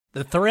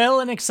The thrill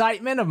and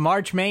excitement of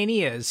March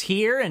Mania is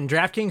here, and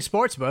DraftKings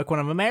Sportsbook, one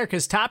of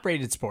America's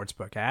top-rated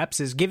sportsbook apps,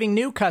 is giving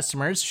new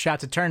customers a shot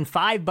to turn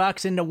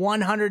 $5 into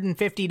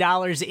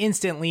 $150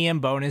 instantly in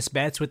bonus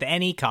bets with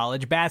any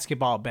college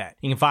basketball bet.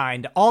 You can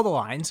find all the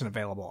lines and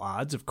available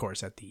odds, of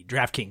course, at the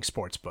DraftKings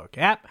Sportsbook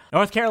app.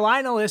 North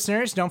Carolina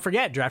listeners, don't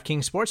forget,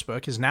 DraftKings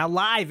Sportsbook is now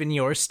live in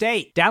your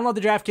state. Download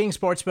the DraftKings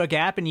Sportsbook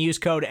app and use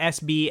code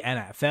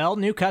SBNFL.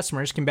 New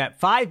customers can bet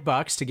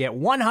 $5 to get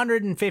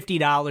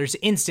 $150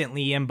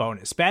 instantly in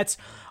bonus bets,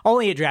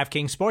 only at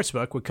DraftKings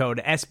Sportsbook with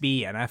code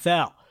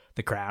SBNFL.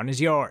 The crown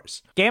is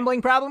yours.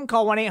 Gambling problem?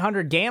 Call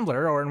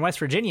 1-800-GAMBLER, or in West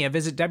Virginia,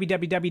 visit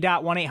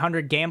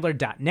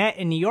www.1800gambler.net.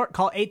 In New York,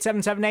 call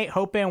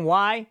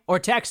 877-8-HOPE-NY or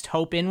text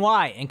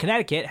HOPE-NY. In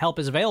Connecticut, help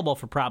is available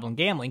for problem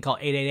gambling. Call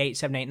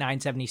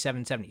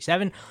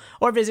 888-789-7777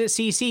 or visit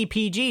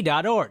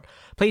ccpg.org.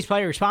 Please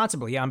play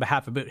responsibly on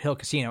behalf of Boot Hill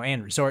Casino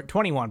and Resort.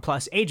 21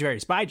 plus, age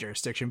varies by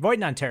jurisdiction. Void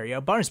in Ontario.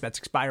 Bonus bets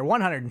expire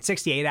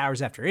 168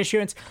 hours after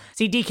issuance.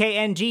 See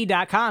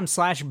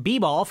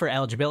dkng.com/bball for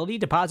eligibility,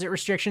 deposit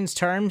restrictions,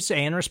 terms,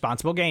 and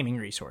responsible gaming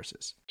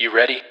resources. You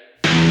ready?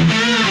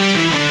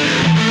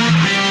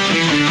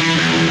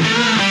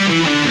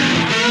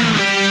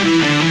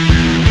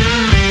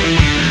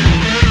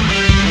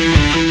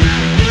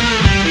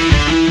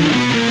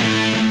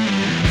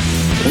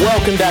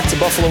 Welcome back to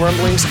Buffalo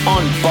Rumblings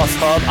on Buff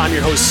Hub. I'm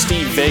your host,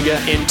 Steve Vega,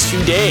 and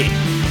today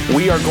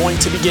we are going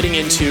to be getting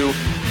into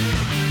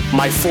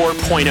my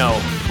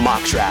 4.0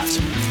 mock draft.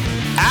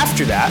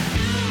 After that,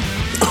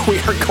 we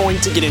are going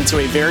to get into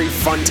a very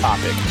fun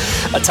topic,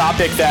 a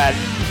topic that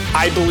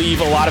I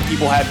believe a lot of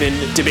people have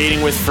been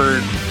debating with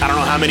for I don't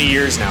know how many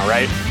years now,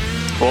 right?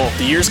 Well,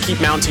 the years keep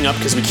mounting up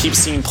because we keep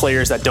seeing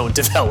players that don't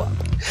develop.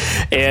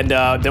 And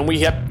then we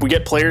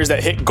get players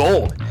that hit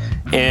gold.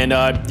 And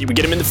we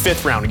get them in the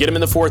 5th round, get them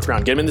in the 4th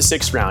round, get them in the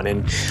 6th round.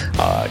 And,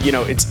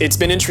 it's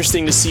been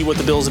interesting to see what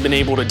the Bills have been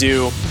able to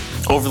do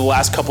over the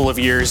last couple of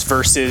years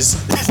versus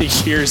the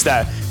years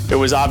that it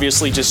was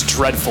obviously just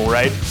dreadful,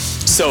 right?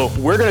 So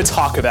we're going to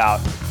talk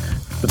about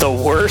the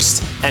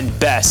worst and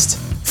best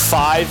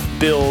 5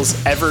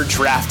 Bills ever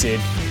drafted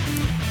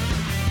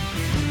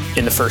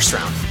in the 1st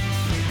round.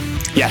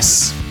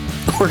 Yes,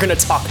 we're going to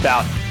talk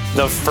about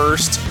the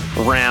 1st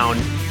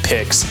round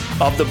picks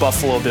of the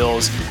Buffalo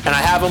Bills, and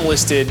I have them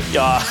listed.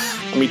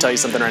 Let me tell you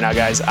something right now,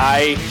 guys.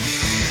 I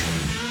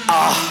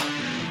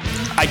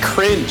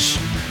cringe.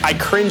 I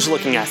cringe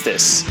looking at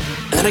this,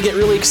 and then I get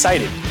really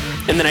excited,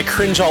 and then I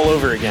cringe all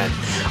over again.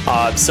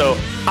 So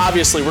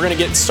obviously, we're going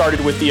to get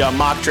started with the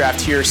mock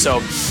draft here. So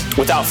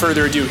without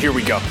further ado, here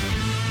we go.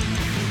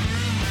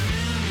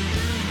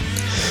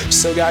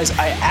 So guys,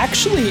 I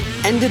actually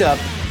ended up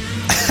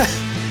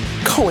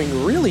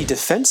going really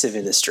defensive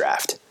in this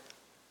draft.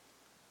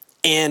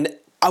 And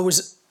I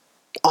was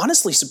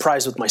honestly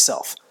surprised with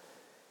myself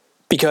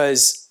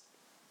because,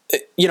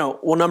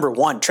 number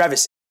one,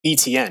 Travis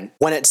Etienne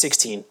went at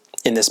 16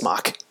 in this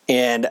mock.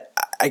 And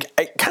I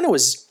kind of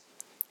was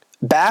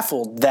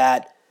baffled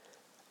that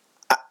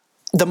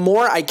the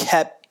more I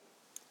kept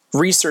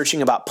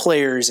researching about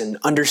players and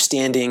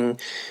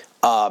understanding,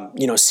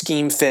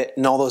 scheme fit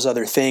and all those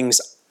other things,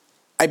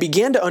 I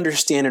began to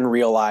understand and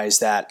realize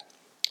that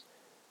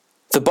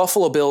the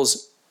Buffalo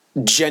Bills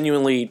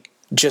genuinely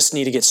just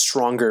need to get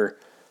stronger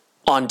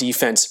on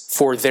defense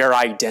for their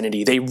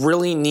identity. They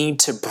really need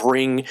to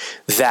bring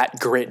that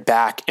grit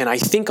back. And I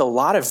think a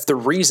lot of the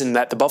reason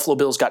that the Buffalo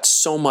Bills got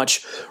so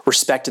much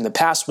respect in the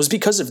past was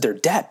because of their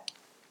depth.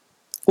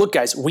 Look,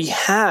 guys, we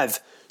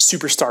have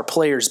superstar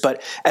players,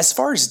 but as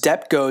far as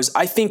depth goes,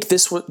 I think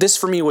this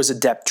for me was a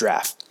depth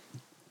draft.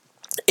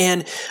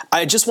 And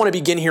I just want to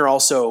begin here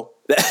also.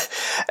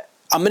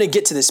 I'm going to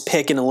get to this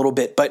pick in a little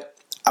bit, but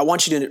I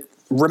want you to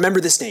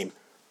remember this name.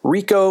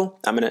 Rico,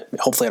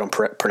 hopefully I don't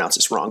pronounce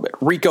this wrong, but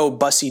Rico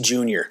Bussey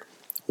Jr.,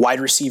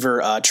 wide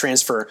receiver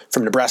transfer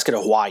from Nebraska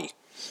to Hawaii.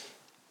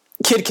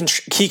 Kid can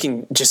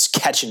just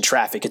catch in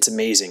traffic. It's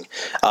amazing.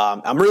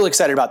 I'm really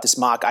excited about this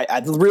mock.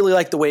 I really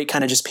like the way it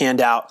kind of just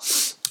panned out.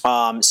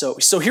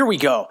 So here we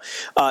go.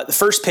 The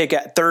first pick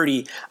at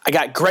 30, I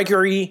got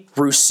Gregory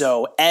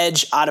Rousseau,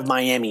 edge out of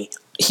Miami.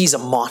 He's a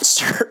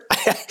monster.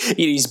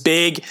 He's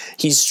big.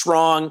 He's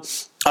strong.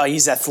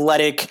 He's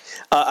athletic.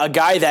 A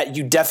guy that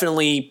you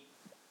definitely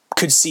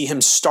could see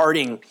him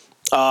starting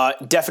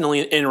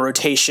definitely in a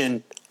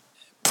rotation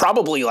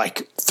probably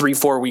like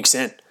 3-4 weeks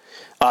in.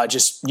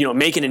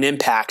 Making an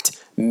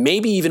impact,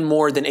 maybe even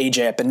more than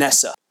AJ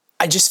Epinesa.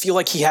 I just feel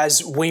like he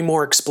has way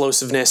more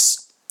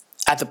explosiveness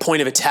at the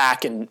point of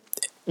attack, and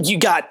you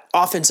got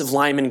offensive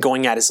linemen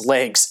going at his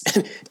legs.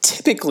 And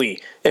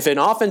typically, if an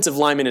offensive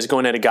lineman is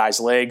going at a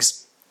guy's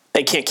legs,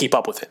 they can't keep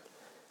up with him.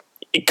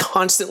 You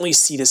constantly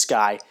see this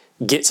guy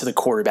get to the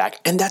quarterback,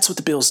 and that's what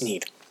the Bills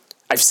need.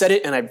 I've said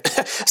it, and I've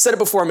said it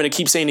before. I'm going to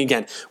keep saying it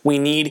again. We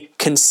need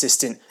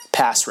consistent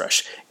pass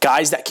rush.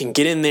 Guys that can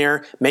get in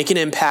there, make an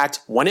impact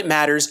when it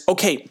matters.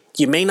 Okay,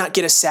 you may not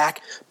get a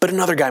sack, but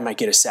another guy might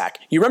get a sack.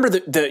 You remember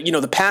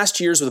the past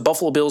years where the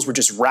Buffalo Bills were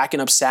just racking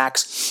up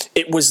sacks?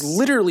 It was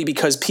literally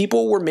because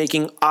people were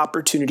making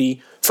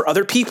opportunity for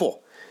other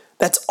people.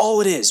 That's all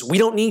it is. We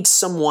don't need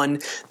someone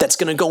that's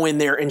going to go in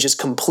there and just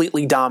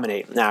completely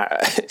dominate. Now,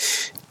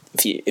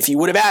 if you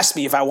would have asked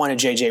me if I wanted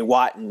J.J.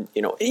 Watt, and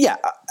yeah,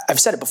 I've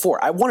said it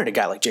before. I wanted a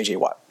guy like J.J.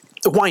 Watt.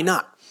 Why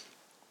not?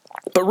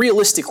 But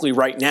realistically,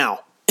 right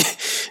now,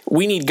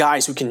 we need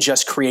guys who can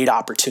just create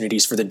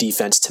opportunities for the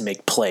defense to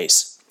make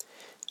plays.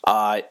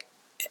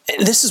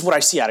 This is what I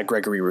see out of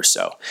Gregory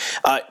Rousseau.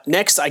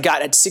 Next, I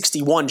got at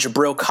 61,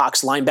 Jabril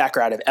Cox,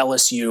 linebacker out of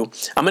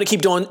LSU. I'm going to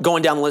keep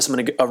going down the list. I'm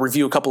going to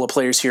review a couple of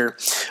players here.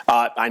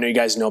 I know you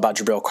guys know about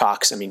Jabril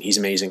Cox. I mean, he's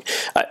amazing.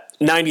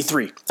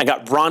 93, I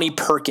got Ronnie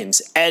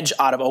Perkins, edge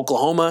out of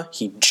Oklahoma.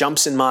 He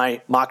jumps in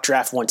my mock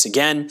draft once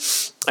again.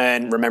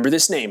 And remember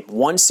this name,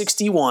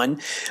 161.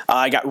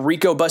 I got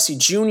Rico Bussey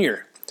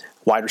Jr.,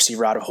 wide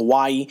receiver out of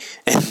Hawaii.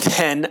 And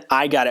then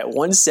I got at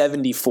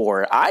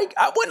 174. I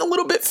went a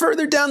little bit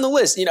further down the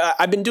list.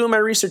 I've been doing my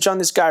research on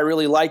this guy. I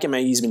really like him.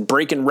 He's been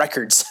breaking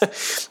records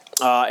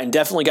and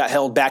definitely got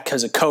held back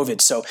because of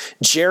COVID. So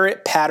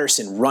Jarrett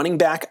Patterson, running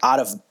back out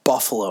of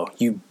Buffalo.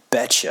 You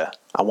betcha.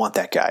 I want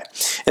that guy.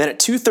 And then at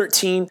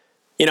 213,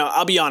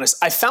 I'll be honest.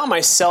 I found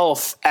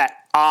myself at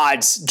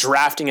odds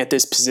drafting at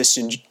this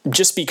position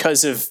just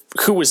because of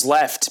who was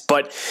left.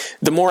 But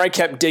the more I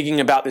kept digging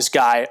about this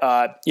guy,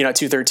 at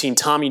 213,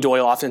 Tommy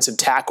Doyle, offensive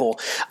tackle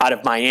out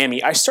of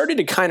Miami, I started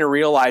to kind of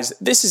realize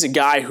this is a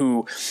guy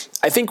who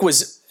I think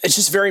it's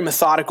just very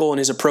methodical in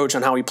his approach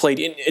on how he played.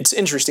 It's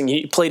interesting.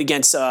 He played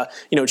against,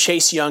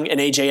 Chase Young and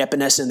AJ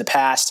Epinesa in the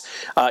past.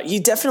 He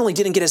definitely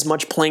didn't get as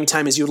much playing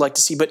time as you would like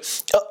to see,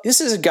 but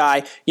this is a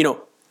guy,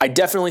 I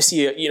definitely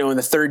see, in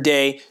the third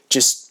day,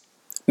 just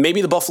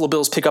maybe the Buffalo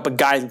Bills pick up a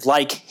guy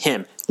like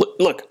him.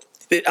 Look,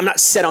 I'm not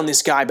set on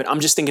this guy, but I'm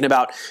just thinking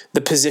about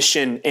the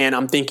position, and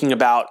I'm thinking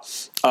about,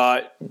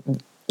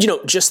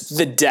 just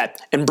the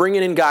depth and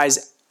bringing in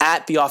guys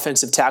at the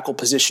offensive tackle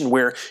position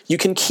where you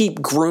can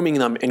keep grooming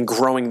them and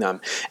growing them.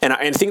 And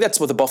I think that's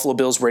what the Buffalo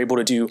Bills were able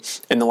to do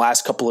in the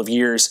last couple of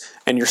years.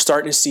 And you're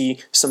starting to see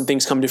some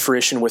things come to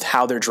fruition with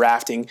how they're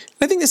drafting.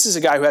 I think this is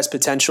a guy who has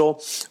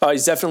potential.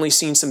 He's definitely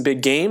seen some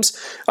big games.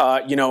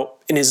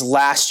 In his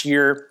last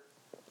year,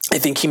 I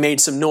think he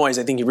made some noise.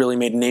 I think he really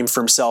made a name for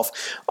himself.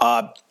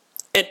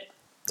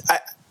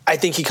 I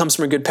think he comes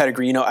from a good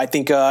pedigree. I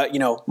think,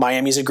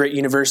 Miami's a great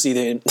university.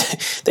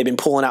 They've been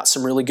pulling out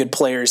some really good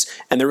players,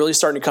 and they're really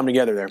starting to come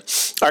together there.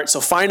 All right, so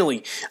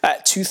finally,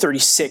 at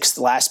 236,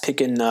 the last pick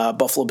in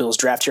Buffalo Bills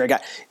draft here, I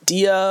got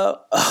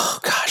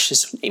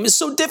his name is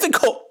so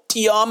difficult.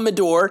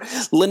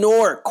 Deommodore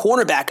Lenoir,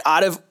 cornerback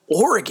out of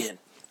Oregon.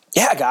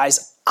 Yeah,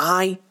 guys,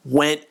 I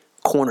went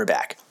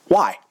cornerback.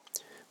 Why?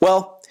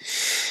 Well,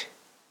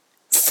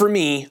 for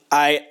me,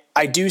 I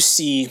do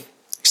see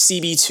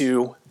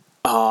CB2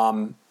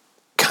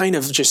 kind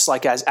of just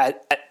like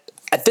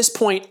at this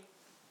point,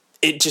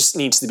 it just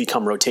needs to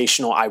become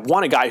rotational. I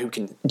want a guy who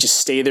can just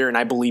stay there, and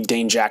I believe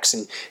Dane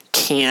Jackson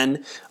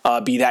can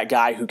be that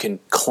guy who can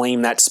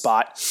claim that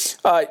spot.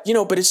 But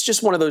it's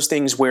just one of those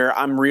things where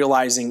I'm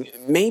realizing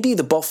maybe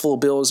the Buffalo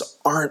Bills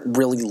aren't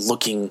really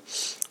looking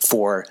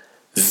for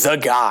the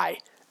guy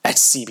at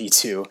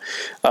CB2.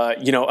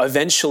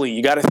 Eventually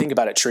you got to think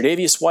about it.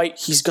 Tre'Davious White,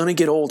 he's going to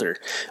get older.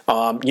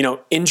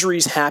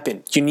 Injuries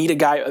happen. You need a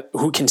guy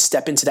who can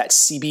step into that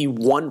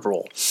CB1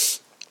 role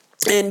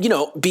and,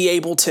 be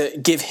able to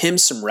give him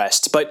some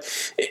rest. But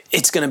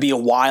it's going to be a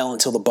while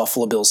until the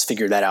Buffalo Bills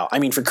figure that out. I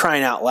mean, for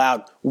crying out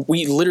loud,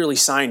 we literally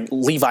signed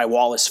Levi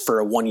Wallace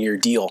for a 1-year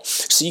deal.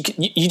 So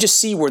you just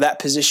see where that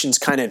position's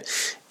kind of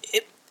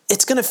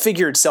it's going to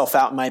figure itself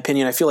out, in my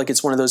opinion. I feel like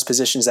it's one of those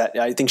positions that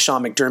I think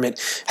Sean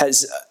McDermott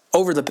has,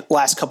 over the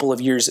last couple of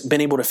years, been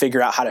able to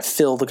figure out how to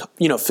fill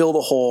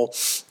the hole,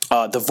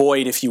 the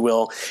void, if you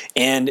will.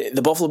 And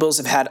the Buffalo Bills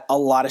have had a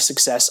lot of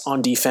success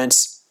on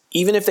defense.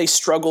 Even if they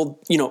struggled,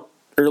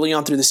 early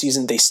on through the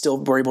season, they still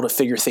were able to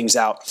figure things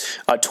out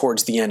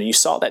towards the end. And you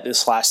saw that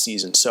this last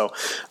season. So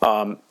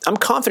I'm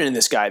confident in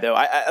this guy, though.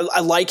 I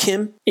like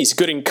him. He's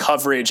good in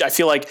coverage. I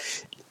feel like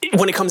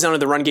when it comes down to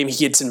the run game, he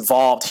gets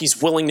involved. He's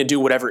willing to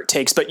do whatever it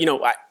takes. But,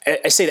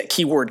 I say that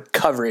keyword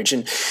coverage.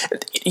 And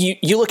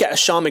you look at a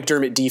Sean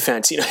McDermott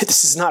defense,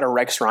 this is not a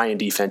Rex Ryan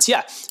defense.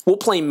 Yeah, we'll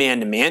play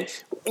man-to-man.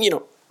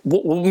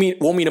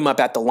 We'll meet him up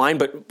at the line.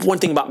 But one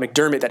thing about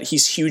McDermott that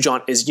he's huge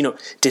on is,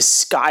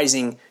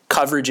 disguising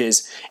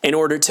coverages in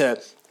order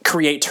to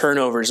create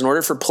turnovers, in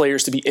order for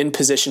players to be in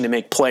position to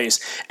make plays.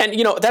 And,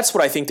 that's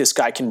what I think this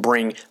guy can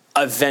bring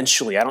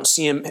eventually. I don't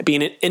see him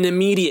being an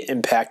immediate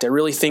impact. I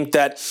really think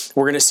that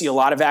we're going to see a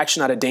lot of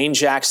action out of Dane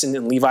Jackson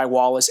and Levi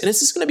Wallace, and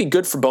this is going to be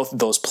good for both of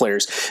those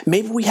players.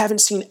 Maybe we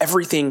haven't seen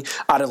everything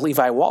out of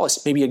Levi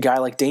Wallace. Maybe a guy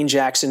like Dane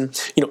Jackson,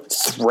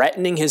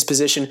 threatening his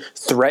position,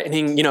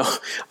 threatening,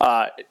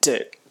 for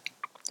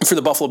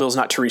the Buffalo Bills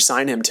not to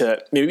re-sign him,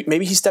 to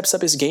maybe he steps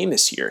up his game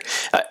this year.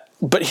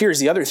 But here's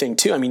the other thing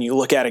too. I mean, you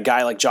look at a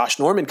guy like Josh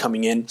Norman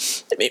coming in,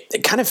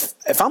 it kind of,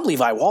 if I'm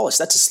Levi Wallace,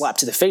 that's a slap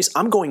to the face.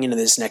 I'm going into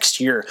this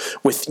next year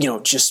with,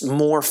 just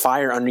more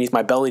fire underneath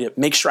my belly to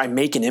make sure I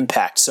make an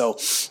impact. So,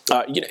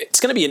 it's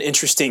going to be an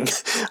interesting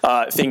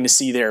thing to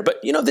see there.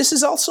 But, this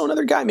is also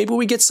another guy. Maybe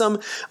we get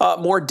some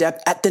more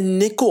depth at the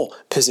nickel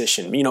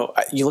position.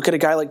 You look at a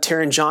guy like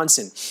Taron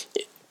Johnson.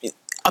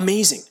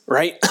 Amazing,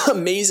 right?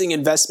 Amazing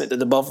investment that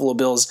the Buffalo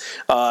Bills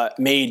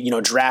made,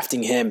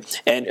 drafting him.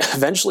 And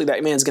eventually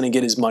that man's going to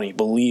get his money.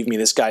 Believe me,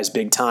 this guy's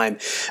big time.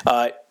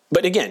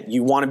 But again,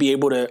 you want to be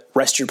able to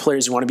rest your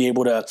players. You want to be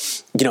able to,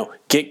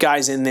 get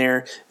guys in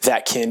there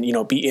that can,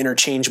 be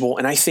interchangeable.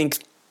 And I think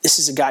this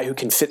is a guy who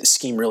can fit the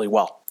scheme really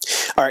well.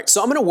 All right,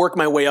 so I'm going to work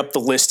my way up the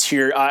list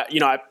here.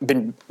 I've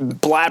been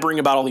blabbering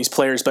about all these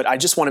players, but I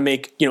just want to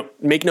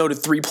make note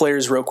of 3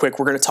 players real quick.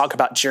 We're going to talk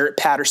about Jarrett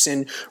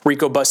Patterson,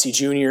 Rico Bussey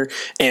Jr.,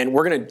 and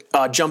we're going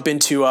to jump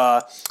into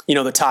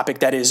the topic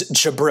that is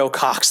Jabril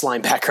Cox,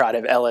 linebacker out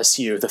of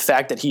LSU. The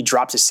fact that he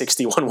dropped to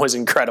 61 was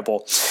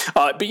incredible.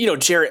 But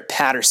Jarrett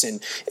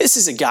Patterson, this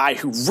is a guy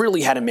who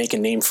really had to make a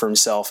name for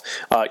himself.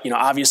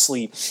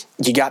 Obviously,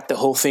 you got the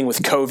whole thing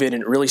with COVID,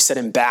 and it really set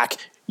him back.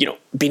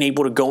 Being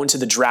able to go into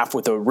the draft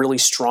with a really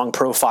strong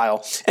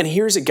profile. And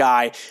here's a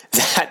guy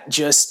that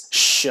just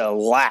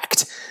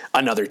shellacked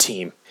another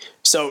team.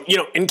 So,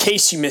 in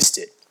case you missed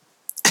it,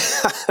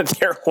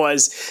 there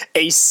was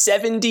a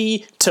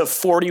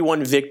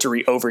 70-41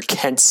 victory over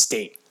Kent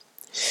State.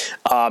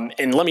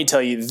 And let me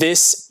tell you,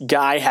 this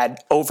guy had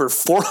over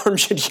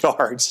 400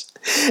 yards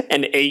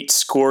and 8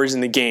 scores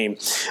in the game.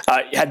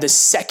 Had the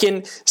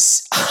second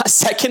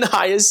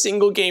highest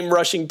single game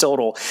rushing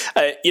total.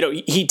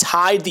 He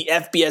tied the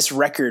FBS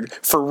record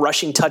for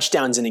rushing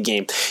touchdowns in a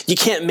game. You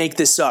can't make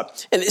this up.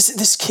 And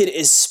this kid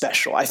is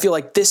special. I feel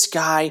like this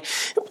guy,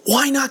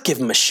 why not give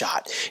him a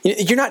shot?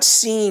 You're not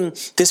seeing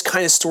this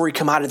kind of story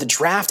come out of the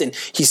draft, and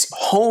he's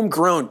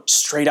homegrown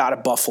straight out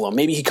of Buffalo.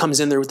 Maybe he comes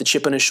in there with the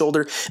chip on his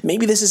shoulder.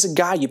 Maybe this is a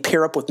guy you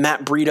pair up with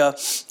Matt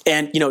Breida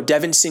and,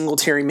 Devin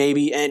Singletary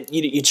maybe, and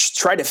you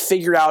try to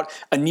figure out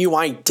a new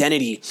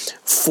identity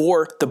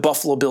for the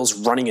Buffalo Bills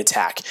running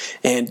attack.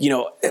 And,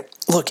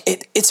 look,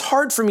 it's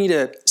hard for me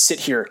to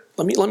sit here.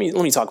 Let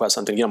me talk about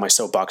something, my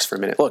soapbox for a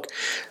minute. Look,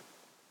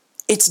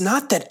 it's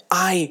not that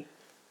I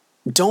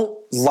don't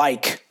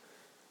like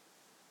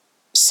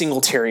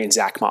Singletary and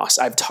Zach Moss.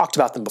 I've talked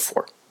about them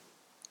before.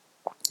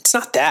 It's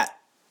not that.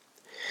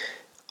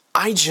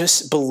 I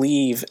just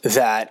believe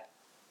that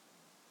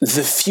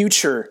the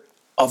future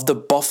of the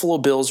Buffalo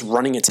Bills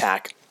running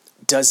attack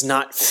does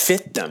not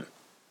fit them.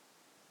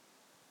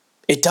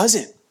 It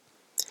doesn't.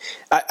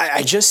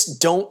 I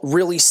just don't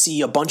really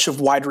see a bunch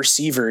of wide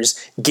receivers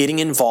getting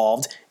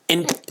involved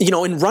in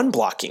run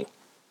blocking.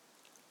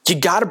 You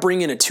got to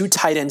bring in a 2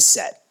 tight end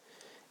set,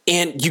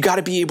 and you got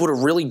to be able to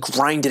really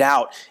grind it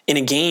out in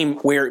a game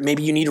where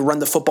maybe you need to run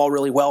the football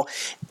really well.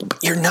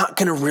 You're not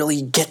going to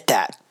really get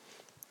that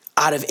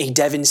out of a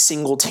Devin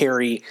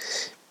Singletary,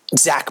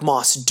 Zach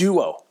Moss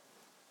duo.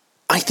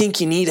 I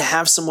think you need to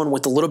have someone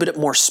with a little bit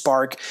more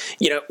spark,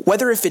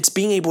 whether if it's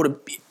being able to,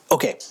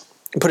 okay,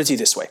 put it to you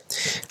this way.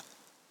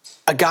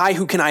 A guy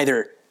who can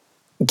either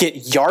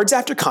get yards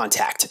after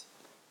contact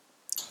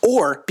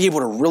or be able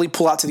to really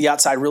pull out to the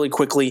outside really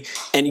quickly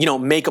and,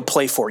 make a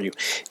play for you.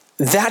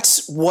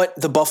 That's what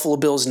the Buffalo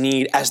Bills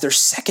need as their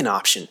second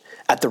option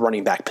at the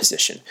running back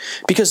position.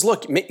 Because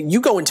look,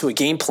 you go into a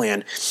game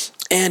plan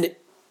and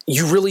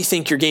you really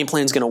think your game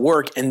plan is going to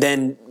work, and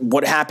then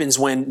what happens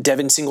when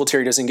Devin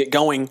Singletary doesn't get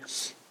going,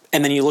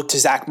 and then you look to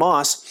Zach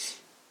Moss?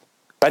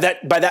 By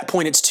that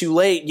point, it's too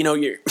late.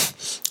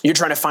 You're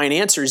trying to find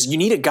answers. You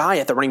need a guy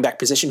at the running back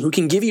position who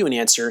can give you an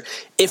answer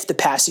if the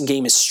passing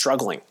game is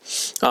struggling,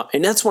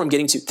 and that's what I'm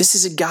getting to. This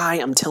is a guy,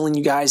 I'm telling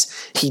you guys,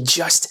 he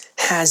just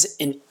has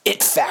an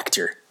it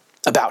factor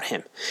about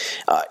him.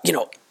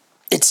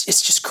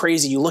 It's just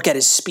crazy. You look at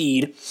his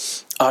speed.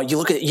 You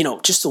look at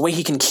just the way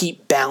he can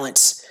keep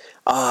balance.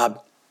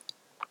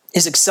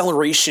 His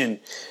acceleration,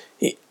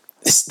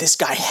 this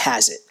guy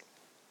has it.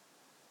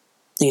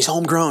 And he's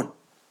homegrown,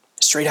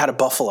 straight out of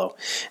Buffalo.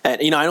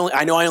 And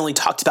I know I only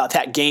talked about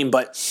that game,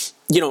 but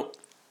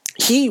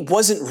he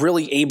wasn't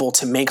really able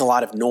to make a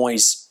lot of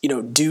noise,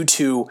 due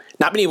to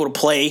not being able to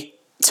play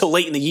till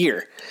late in the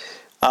year,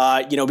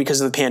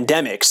 because of the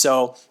pandemic.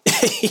 So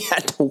he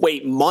had to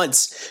wait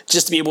months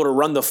just to be able to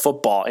run the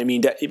football. I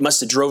mean, it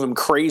must have drove him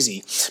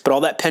crazy. But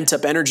all that pent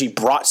up energy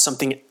brought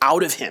something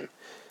out of him.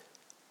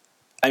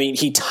 I mean,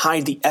 he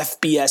tied the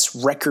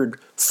FBS record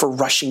for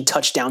rushing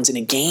touchdowns in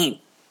a game.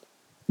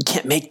 You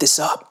can't make this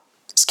up.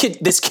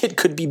 This kid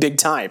could be big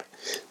time.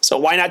 So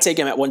why not take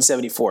him at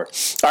 174?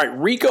 All right,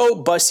 Rico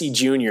Bussey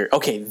Jr.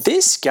 Okay,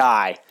 this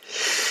guy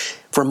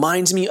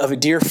reminds me of a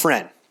dear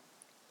friend.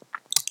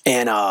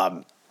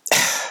 And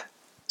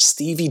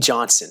Stevie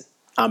Johnson.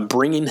 I'm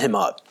bringing him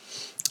up.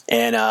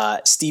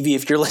 And Stevie,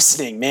 if you're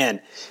listening,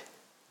 man,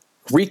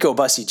 Rico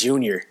Bussey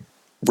Jr.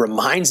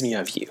 reminds me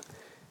of you.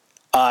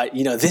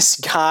 This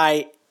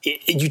guy,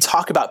 you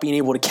talk about being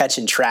able to catch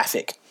in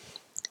traffic.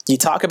 You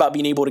talk about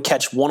being able to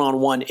catch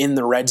one-on-one in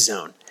the red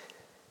zone.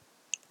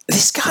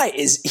 this guy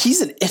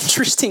he's an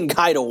interesting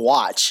guy to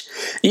watch.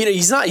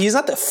 He's not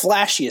the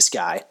flashiest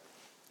guy,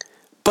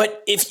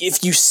 but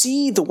if you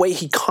see the way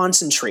he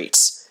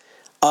concentrates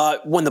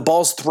when the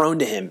ball's thrown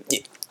to him,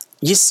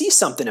 you see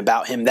something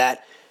about him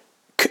that,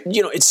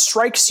 it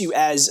strikes you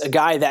as a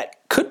guy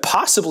that could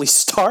possibly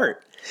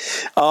start.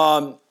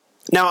 Now,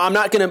 I'm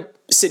not going to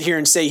sit here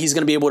and say he's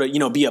going to be able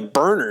to, be a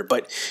burner,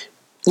 but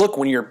look,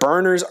 when your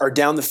burners are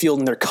down the field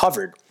and they're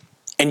covered,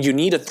 and you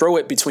need to throw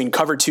it between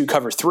cover 2,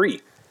 cover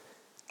 3,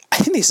 I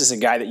think this is a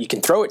guy that you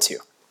can throw it to.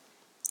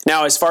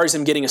 Now, as far as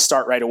him getting a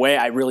start right away,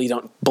 I really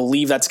don't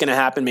believe that's going to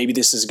happen. Maybe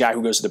this is a guy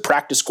who goes to the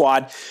practice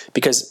squad,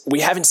 because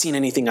we haven't seen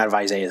anything out of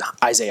Isaiah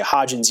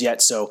Hodgins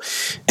yet. So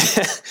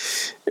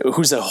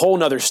who's a whole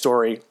nother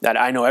story that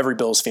I know every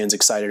Bills fan's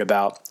excited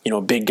about,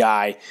 big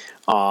guy.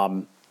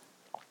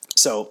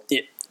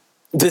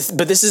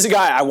 But this is a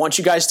guy I want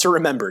you guys to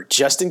remember,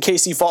 just in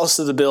case he falls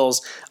to the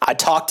Bills. I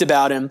talked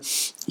about him.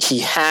 He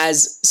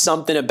has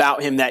something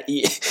about him that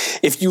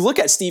if you look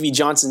at Stevie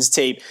Johnson's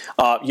tape,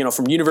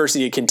 from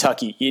University of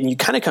Kentucky, and you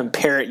kind of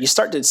compare it, you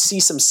start to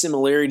see some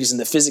similarities in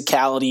the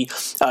physicality,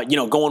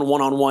 going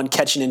one-on-one,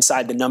 catching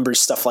inside the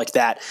numbers, stuff like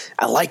that.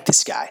 I like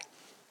this guy.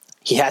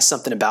 He has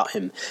something about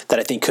him that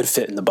I think could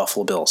fit in the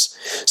Buffalo Bills.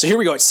 So here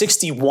we go at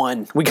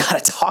 61. We got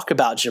to talk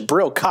about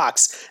Jabril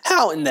Cox.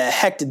 How in the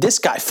heck did this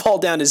guy fall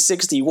down to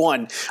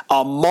 61?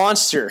 A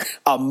monster,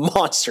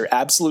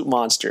 absolute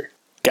monster.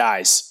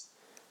 Guys,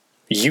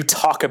 you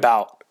talk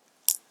about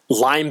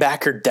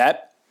linebacker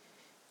depth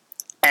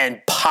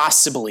and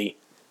possibly,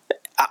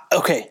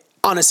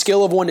 on a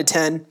scale of 1 to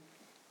 10,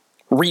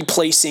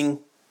 replacing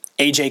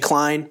A.J.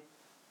 Klein,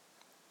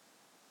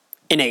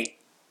 an 8.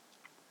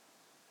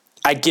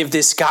 I give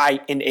this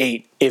guy an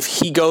 8. If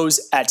he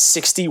goes at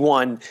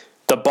 61,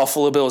 the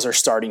Buffalo Bills are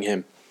starting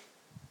him.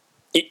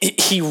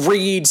 He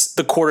reads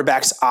the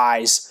quarterback's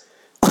eyes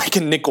like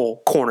a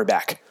nickel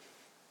cornerback.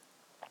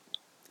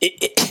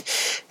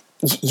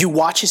 You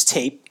watch his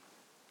tape.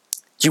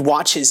 You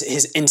watch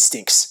his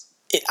instincts.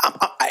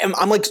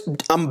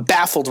 I'm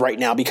baffled right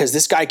now because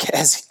this guy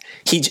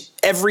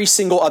every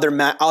single other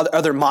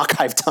mock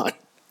I've done,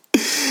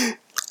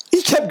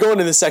 he kept going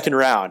in the second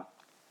round.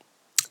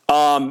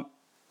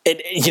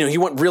 He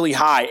went really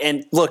high,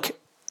 and look,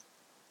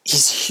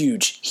 he's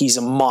huge. He's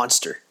a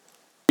monster,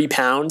 3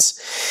 pounds,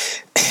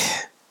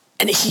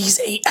 and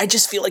I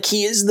just feel like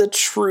he is the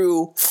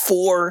true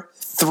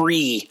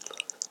 4-3,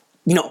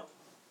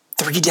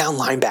 3-down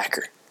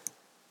linebacker.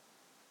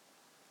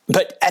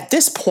 But at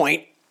this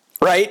point,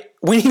 right,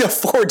 we need a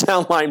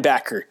 4-down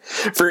linebacker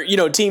for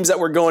teams that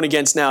we're going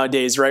against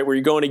nowadays, right? Where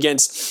you're going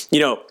against,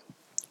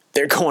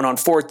 they're going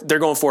for it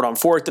on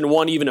 4th and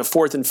 1, even a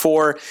 4th and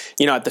 4,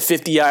 at the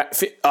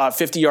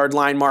 50-yard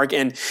line mark.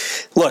 And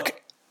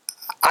look,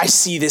 I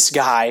see this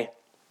guy.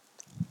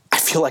 I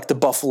feel like the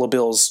Buffalo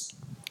Bills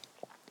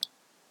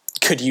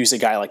could use a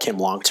guy like him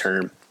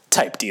long-term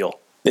type deal.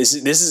 This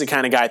is the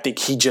kind of guy I think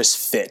he just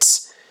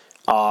fits.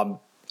 And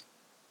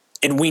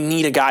we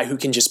need a guy who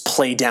can just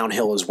play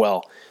downhill as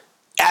well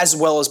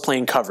as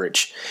playing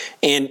coverage.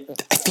 And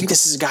I think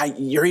this is a guy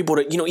you're able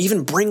to,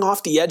 even bring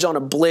off the edge on a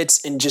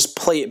blitz and just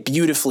play it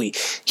beautifully.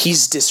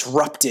 He's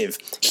disruptive.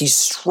 He's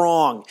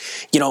strong.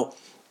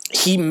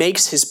 He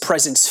makes his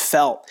presence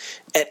felt.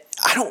 And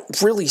I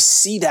don't really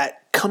see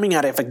that coming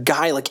out of a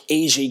guy like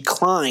A.J.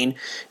 Klein,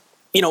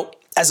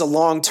 as a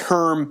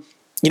long-term,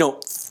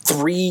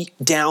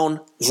 3-down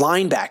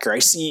linebacker. I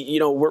see,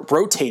 we're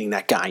rotating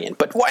that guy in.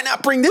 But why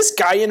not bring this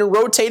guy in and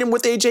rotate him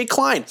with A.J.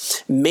 Klein?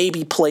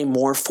 Maybe play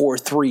more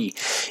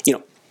 4-3.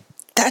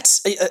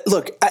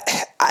 Look,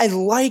 I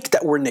like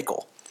that we're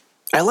nickel.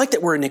 I like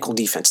that we're a nickel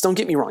defense. Don't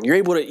get me wrong. You're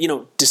able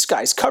to,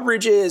 disguise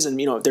coverages and,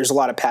 there's a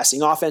lot of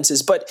passing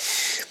offenses. But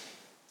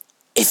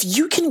if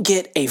you can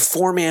get a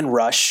 4-man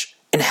rush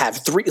and have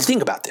 3,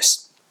 think about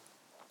this.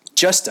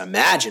 Just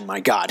imagine, my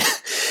God,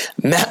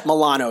 Matt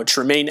Milano,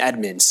 Tremaine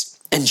Edmunds,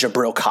 and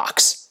Jabril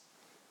Cox.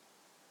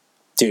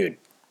 Dude,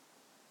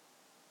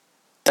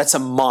 that's a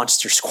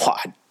monster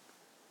squad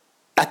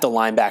at the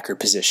linebacker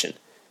position.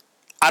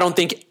 I don't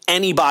think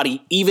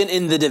anybody, even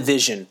in the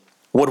division,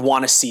 would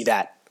want to see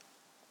that,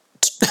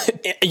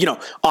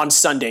 on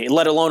Sunday,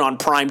 let alone on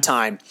prime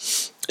time.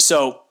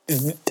 So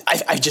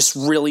I just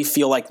really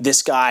feel like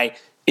this guy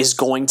is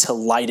going to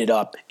light it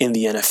up in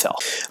the NFL.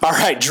 All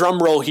right, drum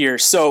roll here.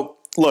 So,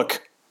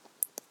 look,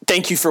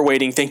 thank you for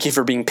waiting. Thank you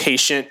for being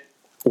patient.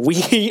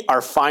 We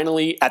are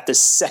finally at the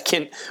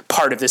second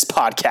part of this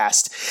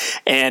podcast.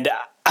 And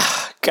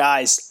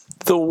guys,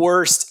 the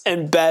worst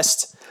and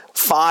best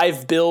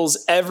 5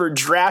 Bills ever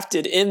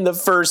drafted in the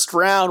first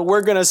round.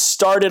 We're going to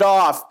start it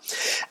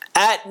off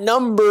at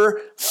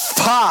number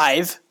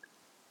 5.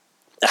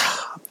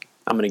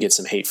 I'm going to get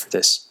some hate for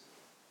this.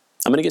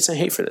 I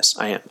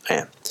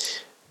am.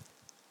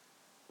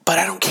 But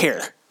I don't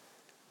care.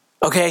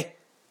 Okay?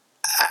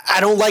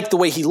 I don't like the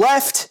way he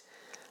left.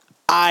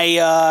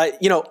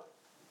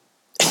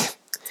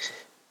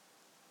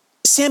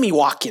 Sammy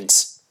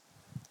Watkins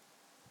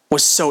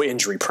was so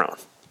injury prone.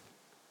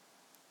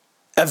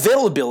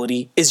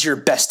 Availability is your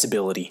best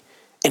ability.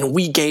 and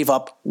we gave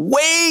up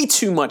way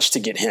too much to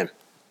get him.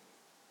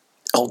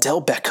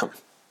 Odell Beckham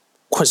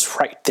was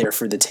right there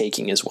for the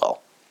taking as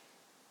well.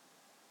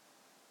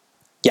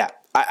 Yeah,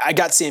 I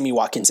got Sammy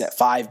Watkins at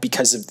 5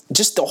 because of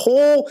just the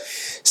whole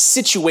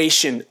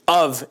situation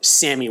of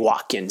Sammy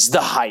Watkins,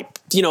 the hype,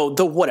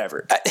 the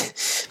whatever.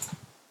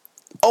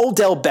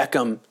 Odell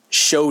Beckham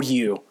showed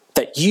you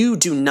that you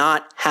do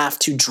not have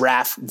to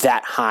draft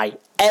that high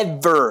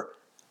ever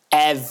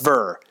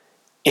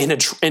in an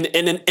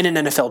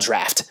NFL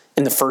draft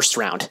in the first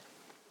round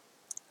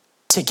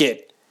to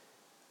get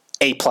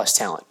A+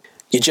 talent.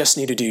 You just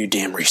need to do your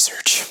damn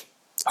research.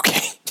 Okay.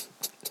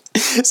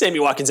 Sammy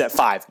Watkins at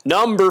 5.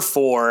 Number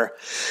 4.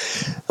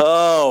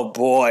 Oh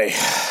boy.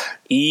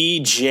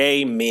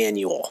 EJ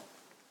Manuel.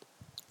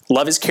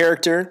 Love his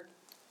character.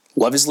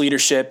 Love his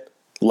leadership.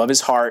 Love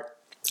his heart.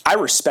 I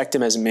respect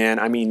him as a man.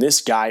 I mean, this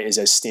guy is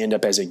as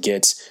stand-up as it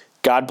gets.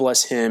 God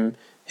bless him,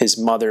 his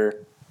mother.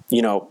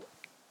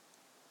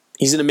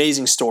 He's an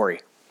amazing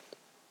story.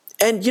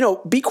 And,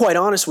 be quite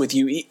honest with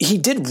you, he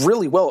did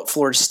really well at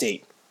Florida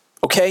State.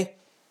 Okay?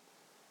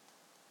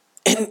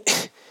 And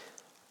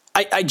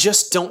I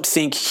just don't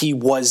think he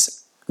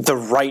was the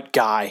right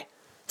guy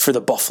for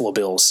the Buffalo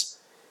Bills.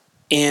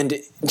 And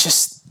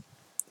just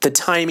the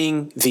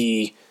timing,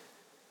 the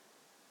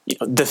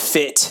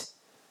fit,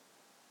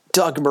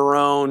 Doug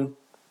Marrone,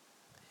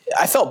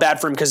 I felt bad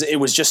for him because it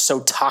was just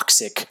so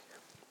toxic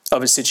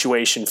of a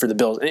situation for the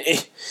Bills.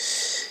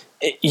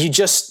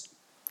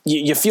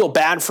 You feel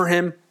bad for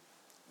him,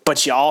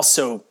 but you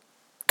also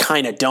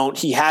kind of don't.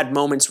 He had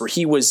moments where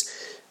he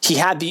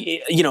had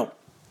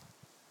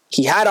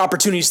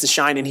opportunities to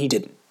shine and he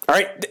didn't. All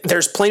right,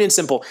 there's plain and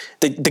simple.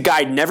 The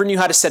guy never knew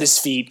how to set his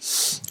feet.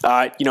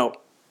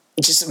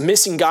 Just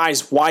missing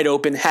guys wide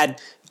open. Had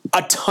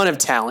a ton of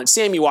talent.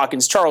 Sammy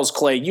Watkins, Charles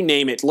Clay, you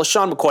name it.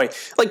 LaShawn McCoy.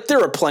 Like, there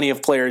are plenty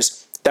of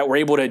players that were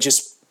able to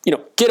just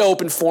get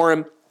open for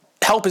him,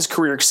 help his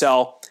career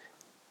excel.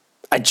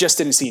 I just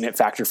didn't see an it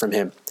factor from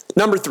him.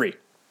 Number 3,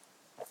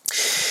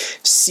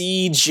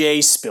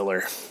 CJ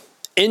Spiller.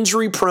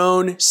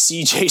 Injury-prone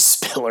CJ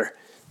Spiller.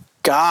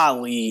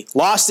 Golly,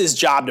 lost his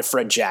job to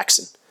Fred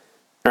Jackson.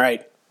 All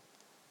right.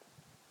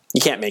 You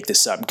can't make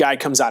this up. Guy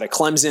comes out of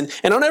Clemson.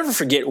 And I'll never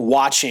forget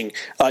watching,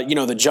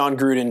 the John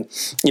Gruden,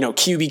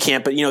 QB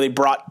camp. But, they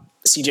brought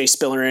CJ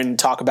Spiller in and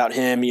talk about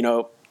him.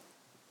 You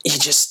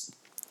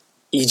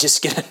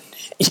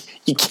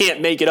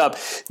can't make it up.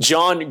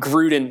 John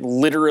Gruden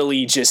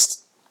literally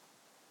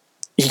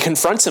he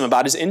confronts him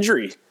about his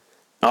injury.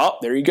 Oh,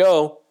 there you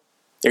go.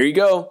 There you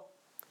go.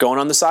 Going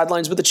on the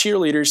sidelines with the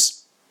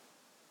cheerleaders.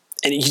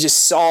 And you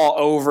just saw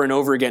over and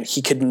over again,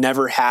 he could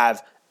never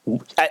have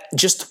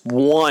just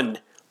one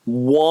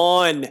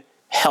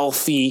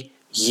healthy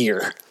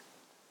year.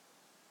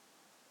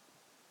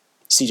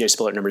 CJ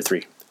Spiller, number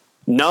 3.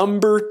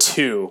 Number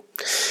 2.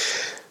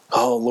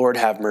 Oh, Lord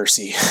have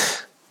mercy.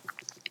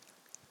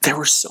 There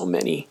were so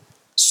many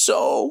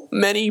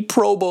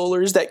Pro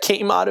Bowlers that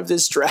came out of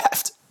this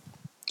draft.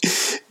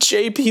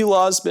 J.P.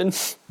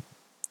 Losman,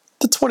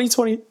 the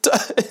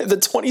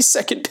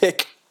 22nd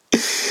pick.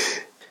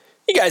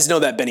 You guys know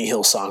that Benny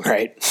Hill song,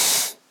 right?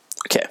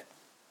 Okay.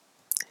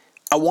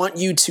 I want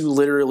you to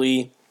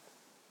literally,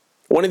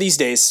 one of these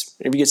days,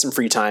 maybe get some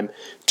free time,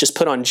 just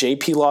put on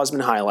J.P.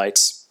 Losman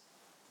highlights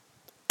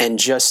and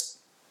just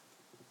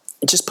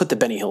put the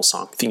Benny Hill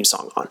theme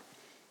song on.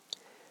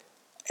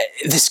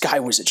 This guy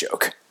was a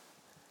joke.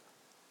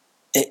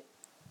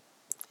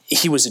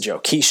 He was a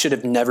joke. He should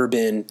have never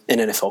been an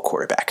NFL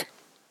quarterback.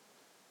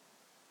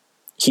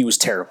 He was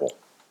terrible.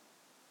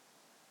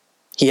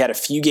 He had a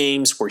few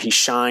games where he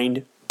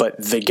shined,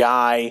 but the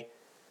guy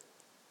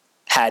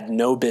had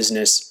no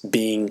business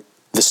being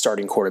the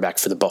starting quarterback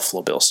for the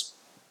Buffalo Bills.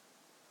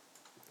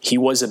 He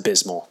was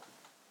abysmal.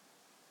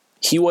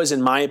 He was,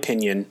 in my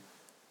opinion,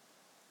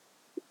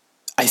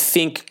 I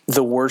think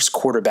the worst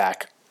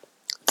quarterback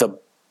the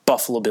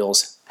Buffalo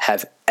Bills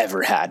have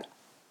ever had.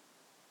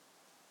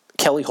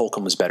 Kelly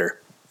Holcomb was better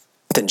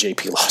than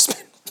J.P.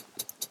 Losman.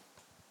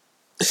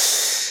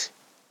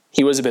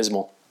 He was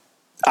abysmal.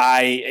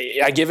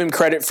 I give him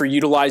credit for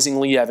utilizing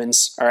Lee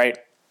Evans, all right,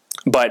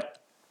 but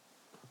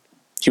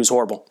he was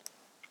horrible.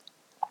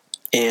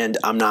 And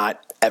I'm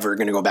not ever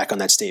going to go back on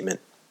that statement.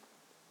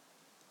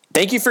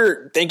 Thank you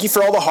for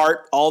all the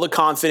heart, all the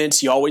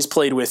confidence you always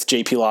played with,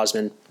 J.P.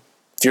 Losman,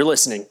 if you're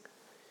listening.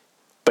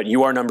 But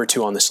you are number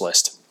 2 on this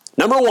list.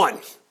 Number 1.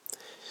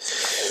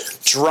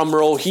 Drum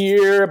roll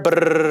here.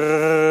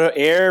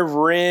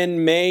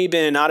 Aaron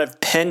Maybin out of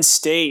Penn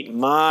State.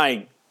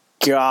 My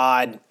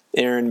God,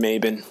 Aaron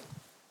Maybin.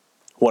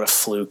 What a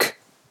fluke.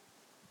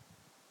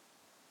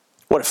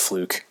 What a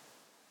fluke.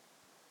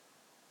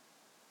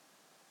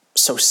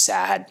 So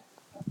sad.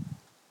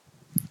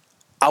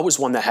 I was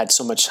one that had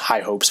so much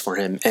high hopes for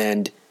him,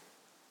 and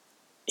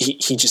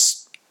he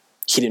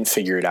didn't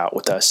figure it out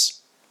with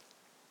us.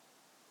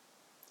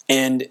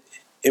 And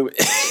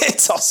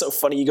it's also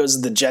funny. He goes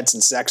to the Jets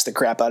and sacks the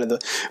crap out of the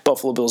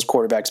Buffalo Bills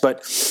quarterbacks.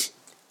 But,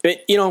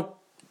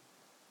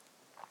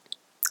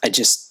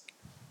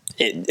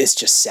 it's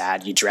just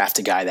sad. You draft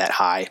a guy that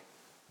high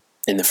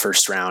in the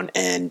first round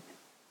and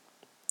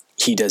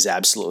he does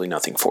absolutely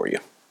nothing for you.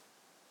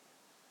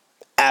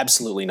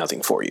 Absolutely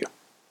nothing for you.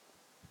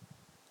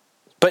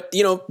 But,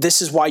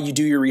 this is why you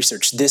do your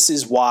research. This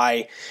is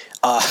why,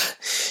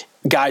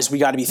 guys, we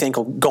got to be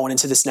thankful going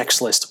into this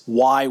next list,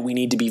 why we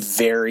need to be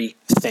very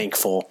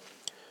thankful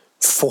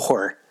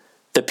for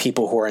the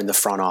people who are in the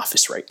front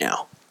office right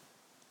now.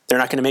 They're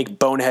not going to make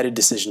boneheaded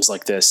decisions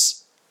like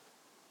this.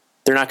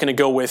 They're not going to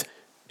go with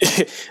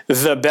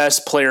the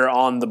best player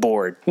on the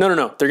board. No.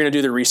 They're going to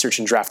do their research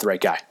and draft the right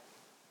guy.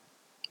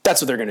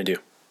 That's what they're going to do.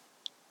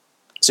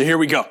 So here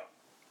we go.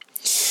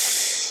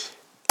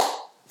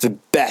 The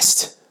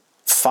best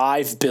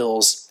 5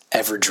 Bills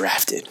ever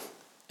drafted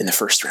in the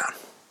first round.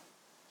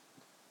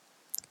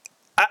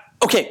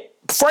 Okay,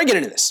 before I get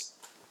into this,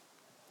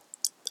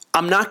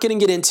 I'm not going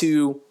to get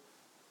into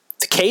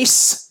the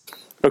case,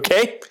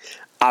 okay?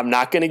 I'm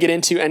not going to get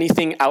into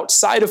anything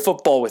outside of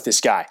football with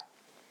this guy.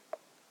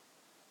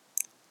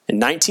 In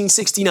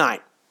 1969,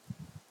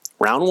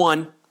 round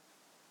 1,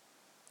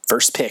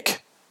 first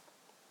pick,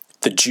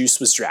 the Juice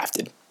was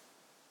drafted.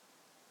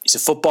 He's a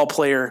football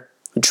player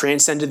who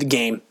transcended the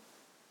game.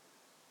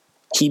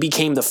 He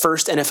became the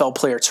first NFL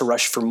player to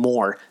rush for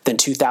more than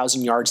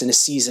 2,000 yards in a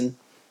season,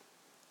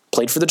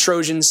 played for the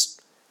Trojans,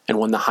 and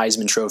won the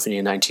Heisman Trophy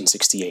in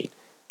 1968.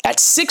 At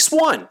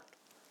 6'1",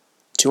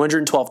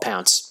 212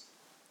 pounds,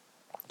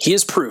 he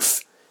is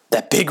proof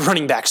that big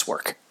running backs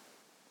work.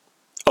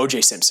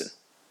 O.J. Simpson.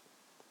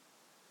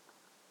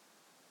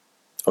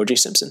 O.J.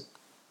 Simpson.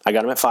 I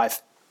got him at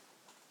 5.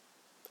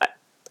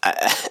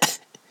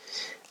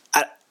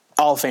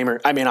 Hall of Famer.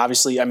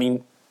 Obviously,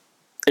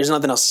 there's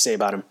nothing else to say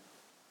about him.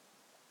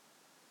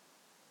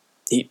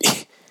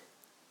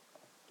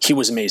 He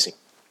was amazing.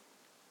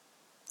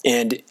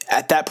 And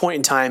at that point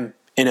in time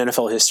in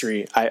NFL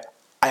history, I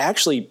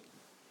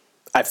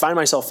find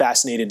myself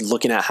fascinated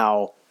looking at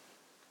how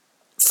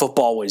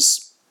football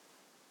was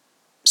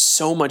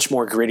so much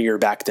more grittier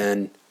back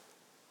then,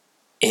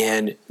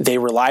 and they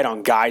relied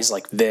on guys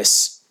like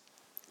this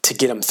to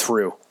get them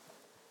through.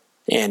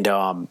 And,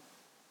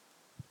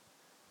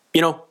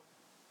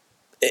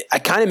 I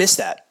kind of miss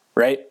that,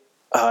 right?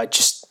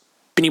 Just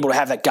being able to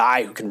have that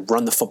guy who can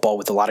run the football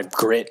with a lot of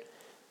grit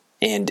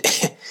and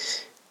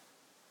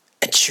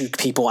shoot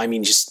people.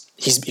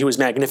 He was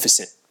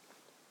magnificent.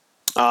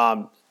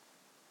 But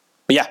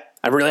yeah,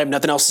 I really have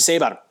nothing else to say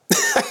about him.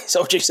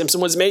 So O.J.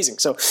 Simpson was amazing.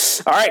 So,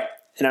 all right.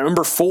 And at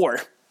number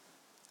 4,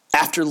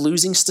 after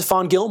losing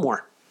Stephon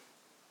Gilmore,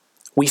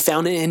 we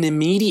found an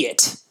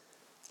immediate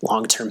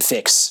long-term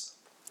fix.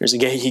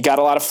 He got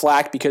a lot of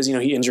flack because,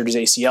 he injured his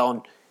ACL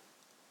and,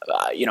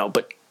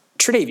 but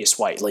Tre'Davious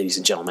White, ladies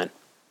and gentlemen,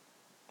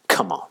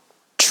 come on,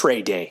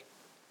 Trey Day.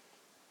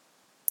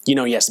 He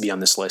has to be on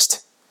this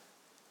list.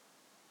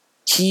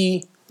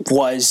 He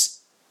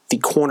was the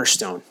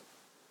cornerstone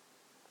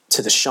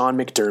to the Sean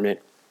McDermott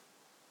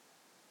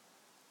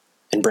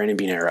and Brandon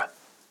Beane era,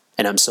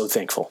 and I'm so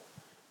thankful.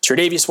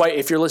 Tre'Davious White,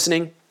 if you're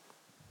listening,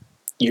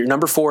 you're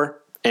number 4,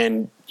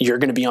 and you're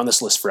going to be on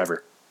this list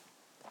forever.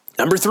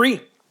 Number 3.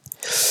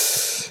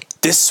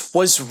 This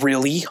was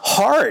really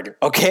hard,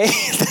 okay?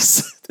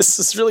 This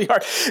is really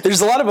hard.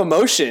 There's a lot of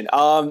emotion.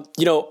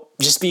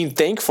 Just being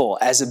thankful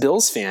as a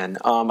Bills fan.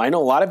 I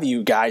know a lot of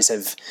you guys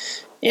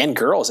and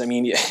girls,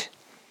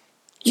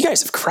 you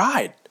guys have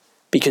cried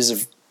because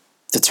of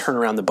the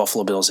turnaround the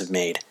Buffalo Bills have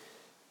made.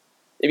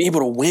 They've been able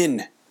to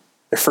win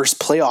their first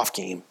playoff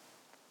game.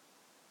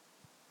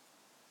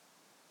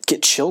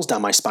 Get chills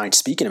down my spine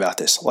speaking about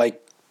this.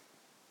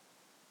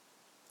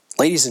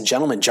 Ladies and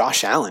gentlemen,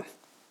 Josh Allen.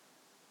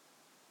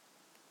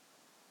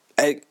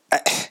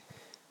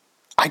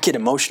 I get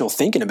emotional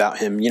thinking about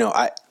him.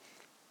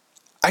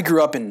 I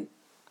grew up in.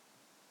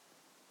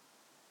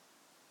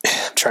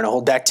 I'm trying to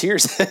hold back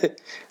tears.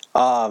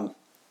 I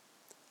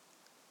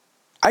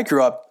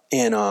grew up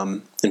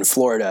in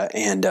Florida,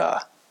 and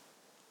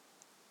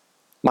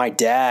my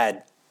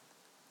dad,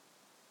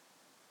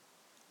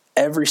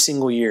 every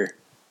single year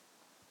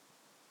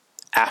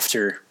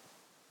after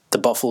the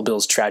Buffalo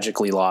Bills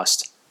tragically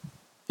lost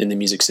in the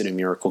Music City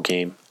Miracle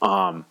game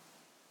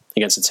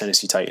against the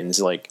Tennessee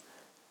Titans,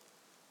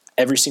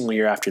 every single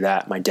year after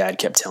that, my dad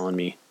kept telling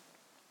me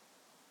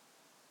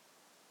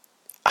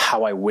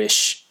how I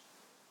wish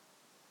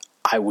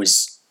I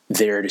was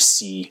there to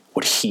see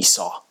what he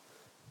saw,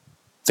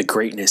 the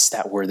greatness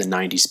that were the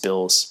 90s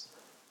Bills.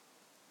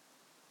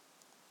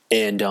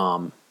 And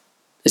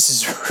this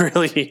is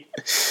really,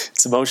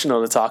 it's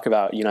emotional to talk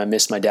about. I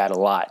miss my dad a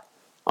lot.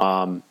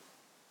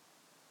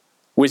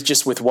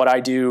 With what I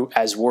do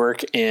as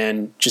work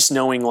and just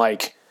knowing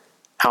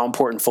how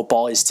important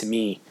football is to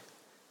me.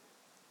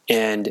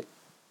 And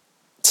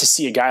to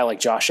see a guy like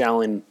Josh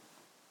Allen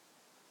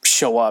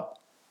show up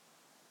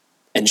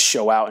and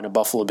show out in a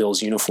Buffalo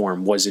Bills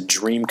uniform was a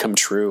dream come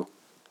true.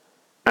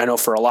 I know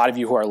for a lot of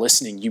you who are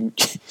listening,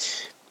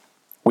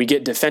 we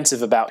get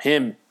defensive about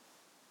him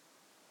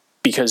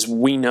because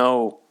we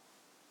know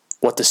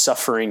what the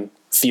suffering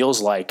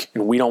feels like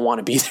and we don't want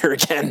to be there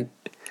again.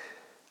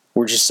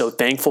 we're just so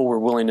thankful we're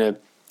willing to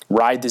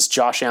ride this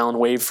Josh Allen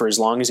wave for as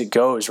long as it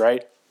goes,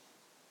 right?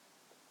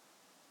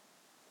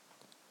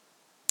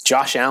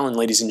 Josh Allen,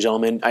 ladies and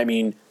gentlemen, I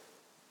mean,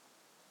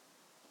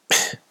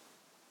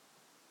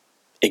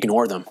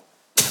 ignore them,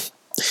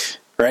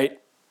 right?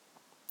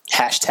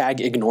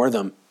 Hashtag ignore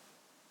them.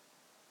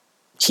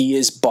 He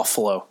is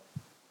Buffalo.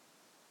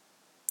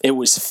 It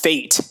was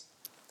fate.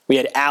 We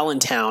had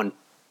Allentown.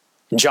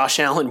 Josh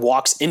Allen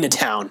walks into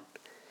town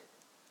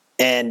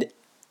and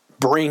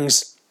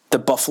brings the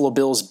Buffalo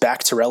Bills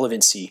back to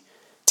relevancy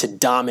to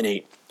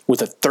dominate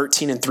with a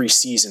 13-3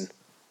 season.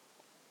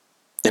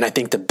 And I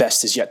think the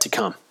best is yet to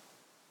come.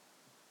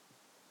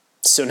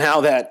 So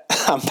now that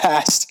I'm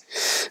past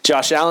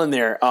Josh Allen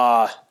there,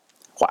 wow.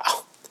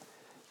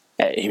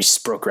 He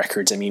just broke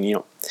records. I mean,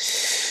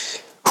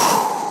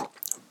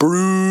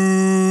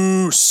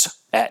 Bruce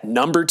at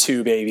number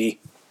 2, baby.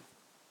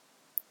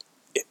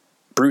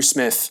 Bruce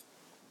Smith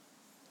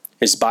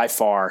is by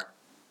far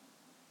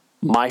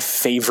my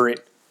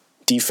favorite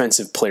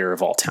defensive player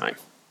of all time.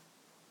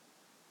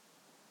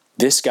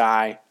 This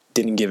guy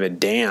didn't give a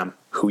damn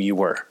who you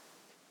were.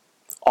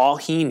 All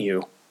he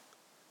knew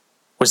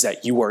was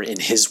that you were in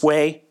his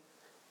way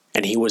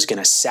and he was going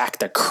to sack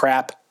the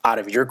crap out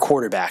of your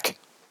quarterback.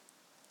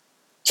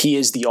 He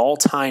is the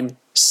all-time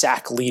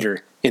sack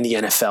leader in the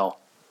NFL.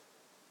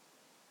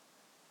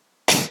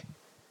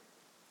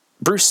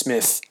 Bruce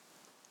Smith,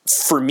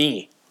 for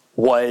me,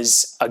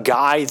 was a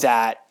guy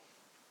that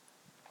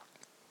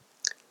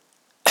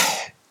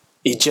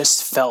it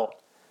just felt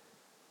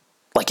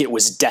like it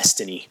was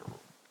destiny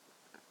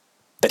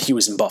that he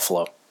was in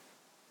Buffalo.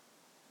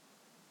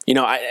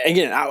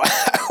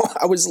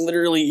 I was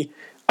literally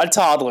a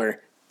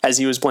toddler as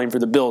he was playing for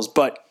the Bills,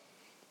 but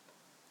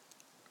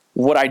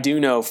what I do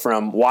know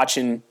from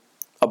watching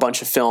a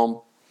bunch of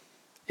film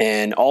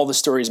and all the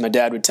stories my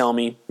dad would tell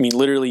me, I mean,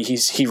 literally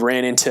he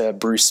ran into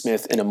Bruce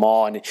Smith in a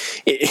mall, and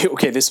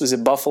this was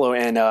in Buffalo,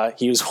 and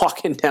he was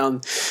walking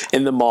down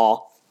in the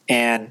mall,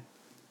 and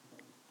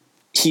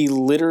he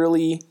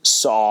literally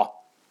saw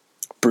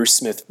Bruce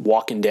Smith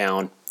walking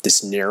down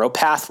this narrow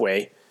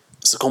pathway.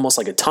 It's almost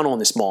like a tunnel in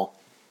this mall.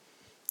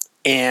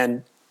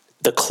 And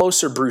the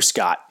closer Bruce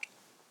got,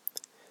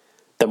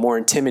 the more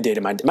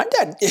intimidated my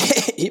dad.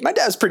 My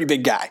dad's a pretty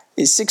big guy.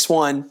 He's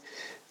 6'1".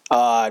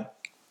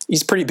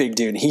 He's a pretty big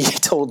dude. He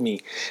told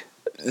me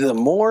the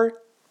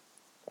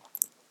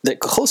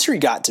closer he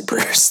got to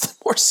Bruce, the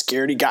more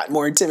scared he got,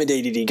 more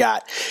intimidated he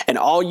got. And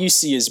all you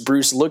see is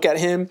Bruce look at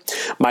him,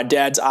 my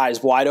dad's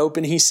eyes wide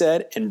open, he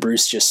said, and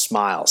Bruce just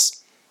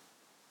smiles.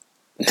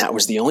 And that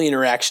was the only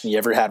interaction he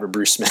ever had with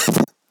Bruce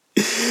Smith.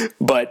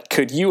 But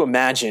could you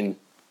imagine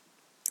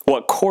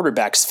what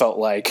quarterbacks felt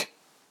like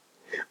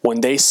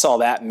when they saw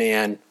that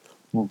man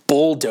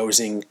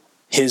bulldozing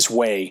his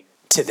way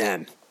to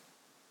them?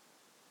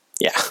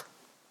 Yeah.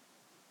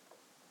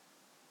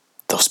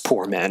 Those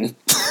poor men.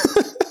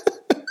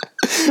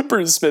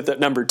 Bruce Smith at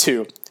number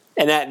 2.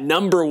 And at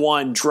number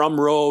 1, drum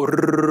roll,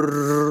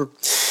 the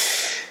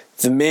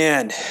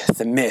man,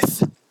 the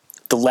myth,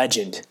 the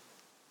legend.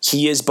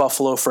 He is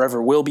Buffalo,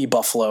 forever will be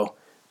Buffalo.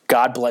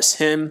 God bless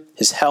him,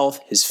 his health,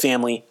 his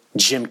family,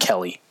 Jim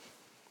Kelly.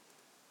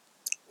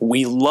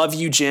 We love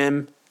you,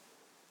 Jim.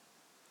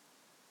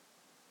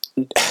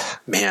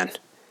 Man.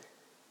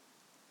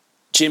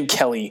 Jim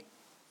Kelly,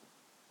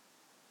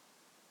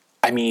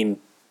 I mean,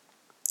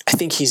 I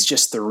think he's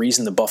just the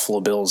reason the Buffalo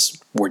Bills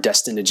were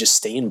destined to just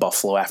stay in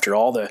Buffalo after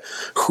all the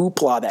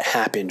hoopla that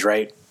happened,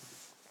 right?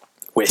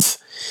 With,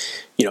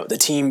 the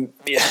team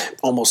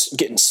almost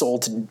getting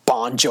sold to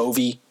Bon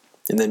Jovi,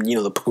 and then,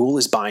 the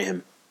Pagulas buy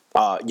him,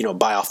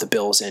 buy off the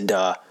Bills. And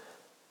I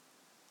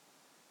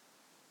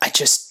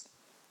just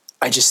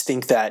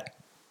think that,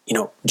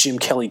 Jim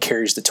Kelly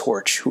carries the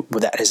torch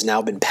that has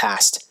now been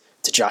passed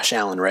to Josh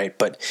Allen, right?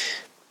 But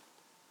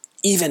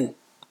even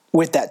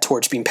with that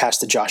torch being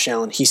passed to Josh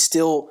Allen, he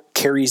still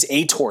carries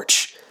a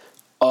torch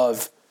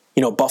of,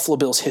 Buffalo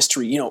Bills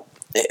history,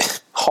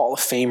 Hall of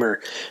Famer.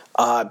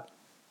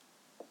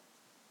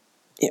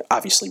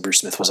 Obviously Bruce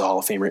Smith was a Hall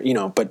of Famer,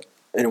 but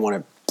I didn't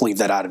want to leave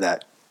that out of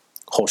that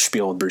whole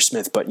spiel with Bruce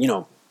Smith. But,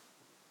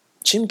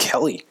 Jim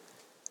Kelly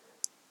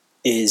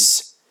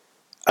is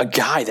a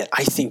guy that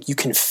I think you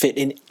can fit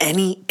in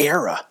any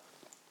era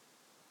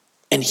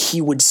and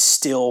he would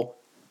still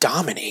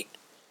dominate.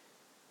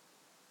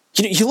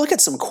 You look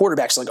at some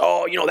quarterbacks like,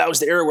 that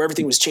was the era where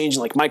everything was changing,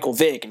 like Michael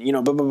Vick, and,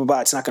 blah, blah, blah, blah,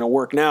 it's not going to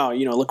work now.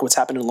 Look what's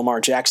happened to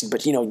Lamar Jackson.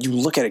 But, you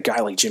look at a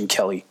guy like Jim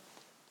Kelly.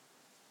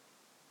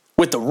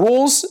 With the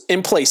rules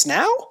in place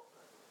now,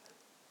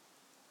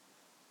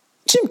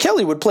 Jim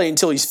Kelly would play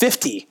until he's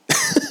 50.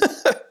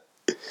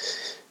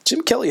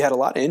 Jim Kelly had a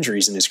lot of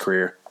injuries in his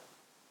career.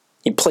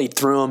 He played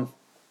through them,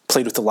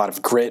 played with a lot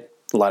of grit,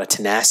 a lot of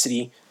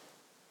tenacity.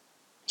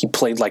 He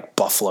played like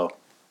Buffalo.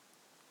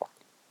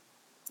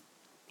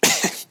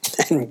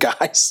 And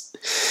guys,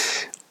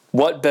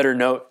 what better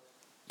note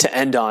to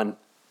end on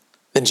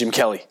than Jim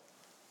Kelly,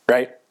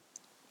 right?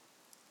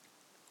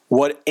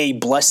 What a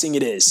blessing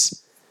it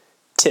is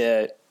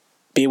to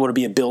be able to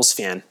be a Bills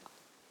fan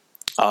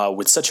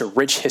with such a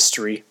rich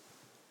history,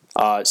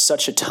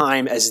 such a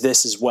time as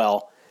this as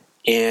well.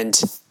 And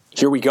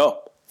here we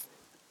go.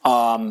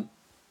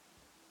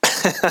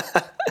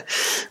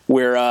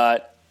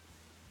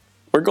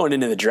 We're going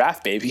into the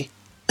draft, baby.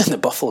 And the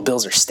Buffalo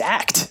Bills are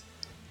stacked.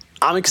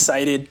 I'm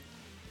excited.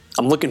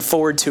 I'm looking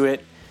forward to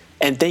it.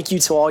 And thank you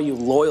to all you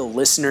loyal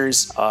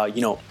listeners.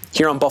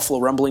 Here on Buffalo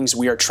Rumblings,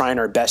 we are trying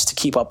our best to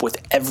keep up with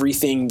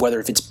everything, whether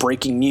if it's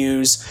breaking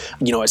news,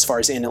 as far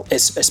as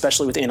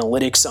especially with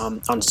analytics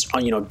on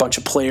a bunch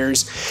of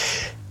players.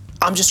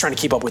 I'm just trying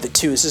to keep up with it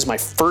too. This is my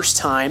first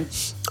time,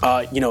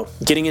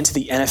 getting into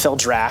the NFL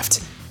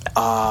draft,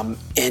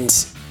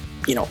 and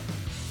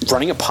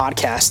running a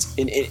podcast.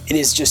 And it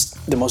is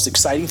just the most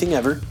exciting thing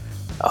ever,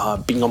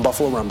 being on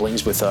Buffalo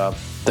Rumblings with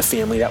the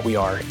family that we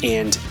are.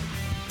 And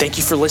thank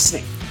you for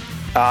listening.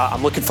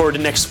 I'm looking forward to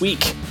next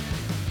week.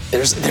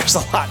 There's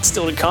a lot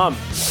still to come.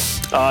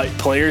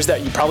 Players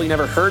that you probably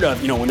never heard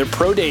of, when their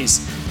pro days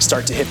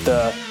start to hit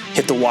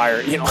the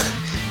wire,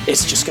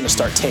 it's just going to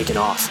start taking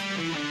off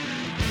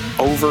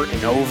over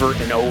and over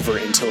and over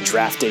until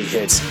draft day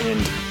hits. And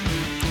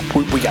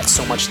we got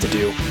so much to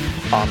do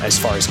as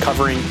far as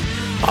covering,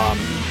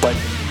 but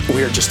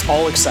we are just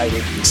all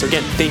excited. So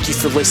again, thank you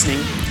for listening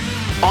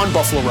on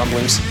Buffalo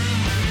Rumblings,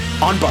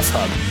 on Buff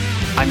Hub.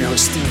 I'm your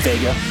host, Steve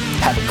Vega.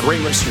 Have a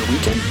great rest of your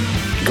weekend.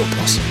 Go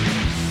Bills.